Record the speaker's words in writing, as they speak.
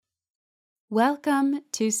Welcome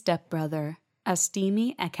to Stepbrother, a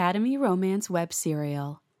steamy Academy romance web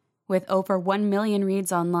serial. With over 1 million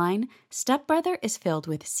reads online, Stepbrother is filled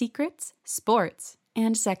with secrets, sports,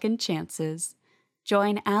 and second chances.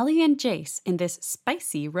 Join Allie and Jace in this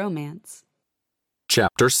spicy romance.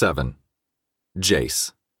 Chapter 7.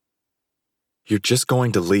 Jace. "You're just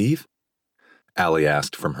going to leave?" Allie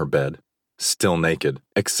asked from her bed, still naked,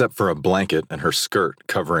 except for a blanket and her skirt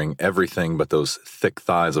covering everything but those thick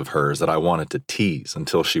thighs of hers that I wanted to tease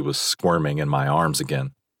until she was squirming in my arms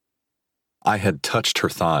again. I had touched her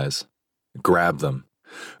thighs, grabbed them,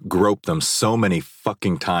 groped them so many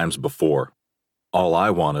fucking times before. All I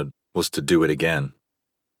wanted was to do it again.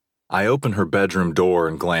 I opened her bedroom door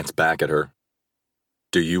and glanced back at her.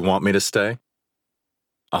 "Do you want me to stay?"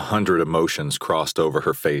 100 emotions crossed over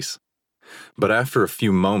her face, but after a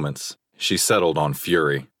few moments, she settled on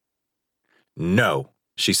fury. "No,"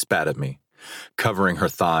 she spat at me, covering her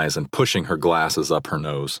thighs and pushing her glasses up her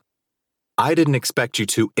nose. "I didn't expect you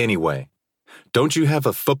to anyway. Don't you have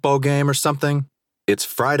a football game or something? It's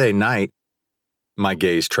Friday night." My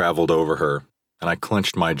gaze traveled over her, and I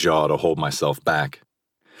clenched my jaw to hold myself back.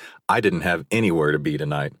 I didn't have anywhere to be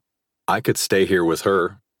tonight. I could stay here with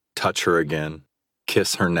her, touch her again,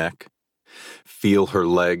 kiss her neck, feel her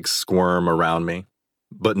legs squirm around me,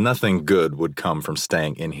 but nothing good would come from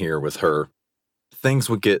staying in here with her. Things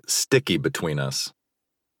would get sticky between us.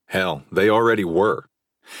 Hell, they already were,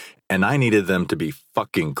 and I needed them to be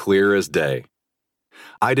fucking clear as day.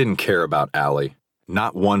 I didn't care about Allie,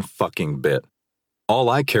 not one fucking bit. All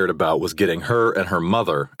I cared about was getting her and her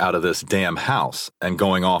mother out of this damn house and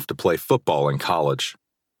going off to play football in college.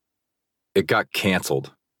 "It got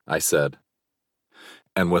canceled," I said.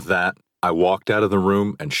 And with that, I walked out of the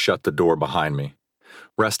room and shut the door behind me,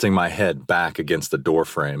 resting my head back against the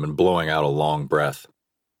doorframe and blowing out a long breath.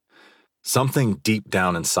 Something deep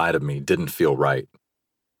down inside of me didn't feel right.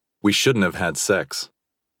 We shouldn't have had sex.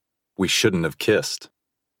 We shouldn't have kissed.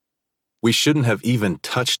 We shouldn't have even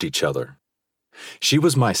touched each other. She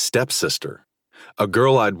was my stepsister, a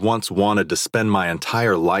girl I'd once wanted to spend my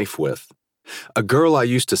entire life with, a girl I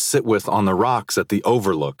used to sit with on the rocks at the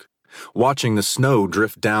Overlook, watching the snow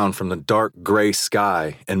drift down from the dark gray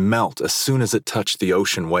sky and melt as soon as it touched the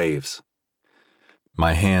ocean waves.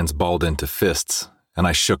 My hands balled into fists, and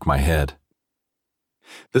I shook my head.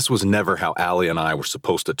 This was never how Allie and I were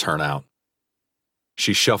supposed to turn out.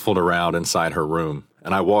 She shuffled around inside her room,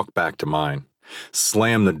 and I walked back to mine,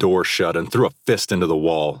 slammed the door shut, and threw a fist into the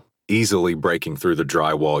wall, easily breaking through the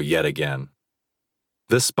drywall yet again.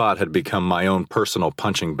 This spot had become my own personal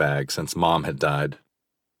punching bag since Mom had died.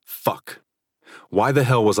 Fuck. Why the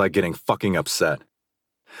hell was I getting fucking upset?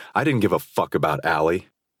 I didn't give a fuck about Allie.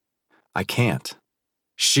 I can't.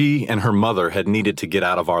 She and her mother had needed to get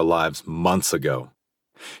out of our lives months ago.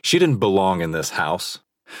 She didn't belong in this house,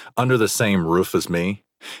 under the same roof as me,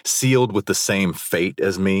 sealed with the same fate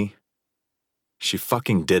as me. She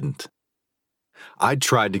fucking didn't. I'd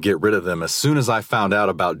tried to get rid of them as soon as I found out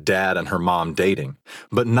about Dad and her mom dating,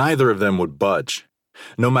 but neither of them would budge,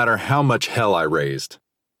 no matter how much hell I raised.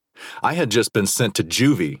 I had just been sent to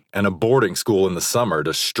juvie and a boarding school in the summer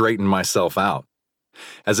to straighten myself out,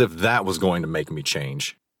 as if that was going to make me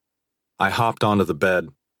change. I hopped onto the bed,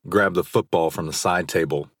 grabbed the football from the side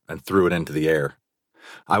table, and threw it into the air.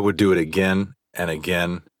 I would do it again and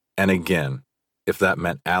again and again if that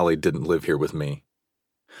meant Allie didn't live here with me.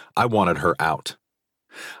 I wanted her out.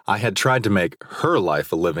 I had tried to make her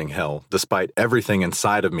life a living hell, despite everything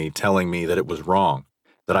inside of me telling me that it was wrong,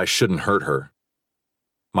 that I shouldn't hurt her.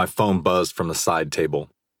 My phone buzzed from the side table.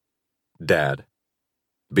 "Dad,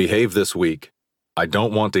 behave this week. I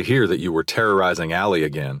don't want to hear that you were terrorizing Allie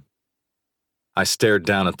again." I stared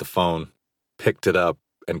down at the phone, picked it up,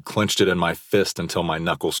 and clenched it in my fist until my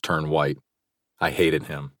knuckles turned white. I hated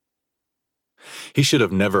him. He should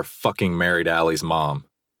have never fucking married Allie's mom.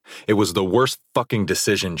 It was the worst fucking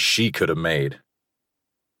decision she could have made.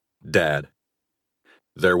 "Dad,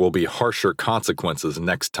 there will be harsher consequences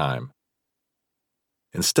next time."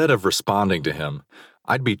 Instead of responding to him,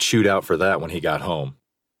 I'd be chewed out for that when he got home.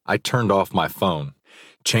 I turned off my phone,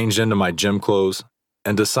 changed into my gym clothes,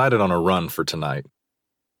 and decided on a run for tonight.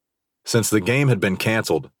 Since the game had been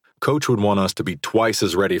canceled, Coach would want us to be twice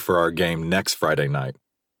as ready for our game next Friday night.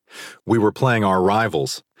 We were playing our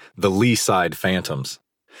rivals, the Lee Side Phantoms.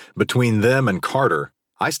 Between them and Carter,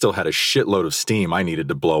 I still had a shitload of steam I needed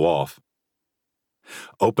to blow off.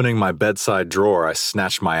 Opening my bedside drawer, I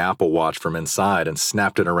snatched my Apple Watch from inside and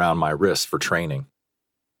snapped it around my wrist for training.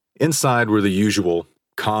 Inside were the usual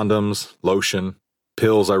condoms, lotion,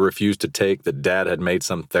 pills I refused to take that Dad had made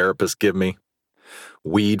some therapist give me,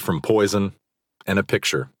 weed from Poison, and a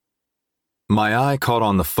picture. My eye caught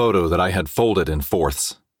on the photo that I had folded in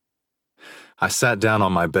fourths. I sat down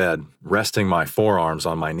on my bed, resting my forearms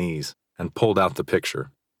on my knees, and pulled out the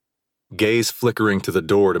picture. Gaze flickering to the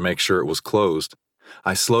door to make sure it was closed,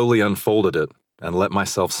 I slowly unfolded it and let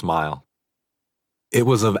myself smile. It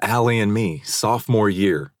was of Allie and me, sophomore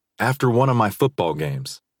year, after one of my football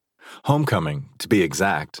games. Homecoming, to be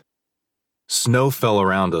exact. Snow fell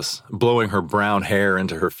around us, blowing her brown hair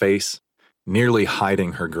into her face, nearly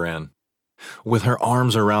hiding her grin. With her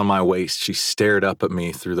arms around my waist, she stared up at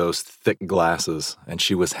me through those thick glasses, and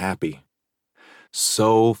she was happy.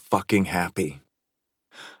 So fucking happy.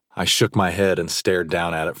 I shook my head and stared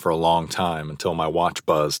down at it for a long time until my watch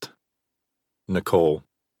buzzed. Nicole.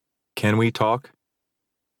 Can we talk?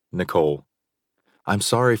 Nicole. I'm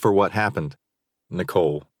sorry for what happened.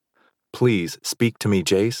 Nicole. Please speak to me,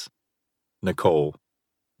 Jace. Nicole.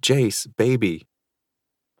 Jace, baby.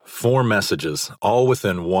 4 messages, all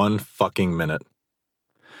within 1 fucking minute.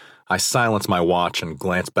 I silenced my watch and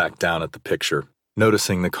glanced back down at the picture,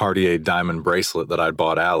 noticing the Cartier diamond bracelet that I'd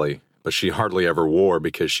bought Allie, but she hardly ever wore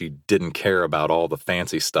because she didn't care about all the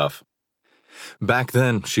fancy stuff. Back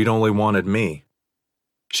then, she'd only wanted me.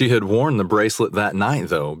 She had worn the bracelet that night,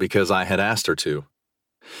 though, because I had asked her to.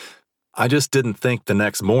 I just didn't think the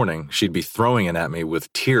next morning she'd be throwing it at me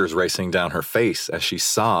with tears racing down her face as she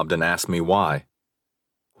sobbed and asked me why.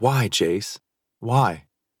 Why, Jace? Why?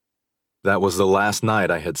 That was the last night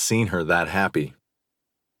I had seen her that happy.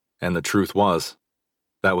 And the truth was,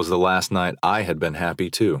 that was the last night I had been happy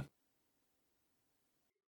too.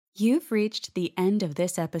 You've reached the end of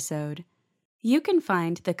this episode. You can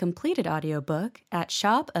find the completed audiobook at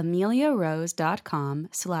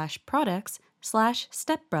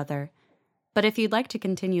shopameliarose.com/products/stepbrother. But if you'd like to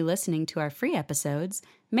continue listening to our free episodes,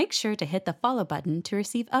 make sure to hit the follow button to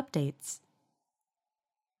receive updates.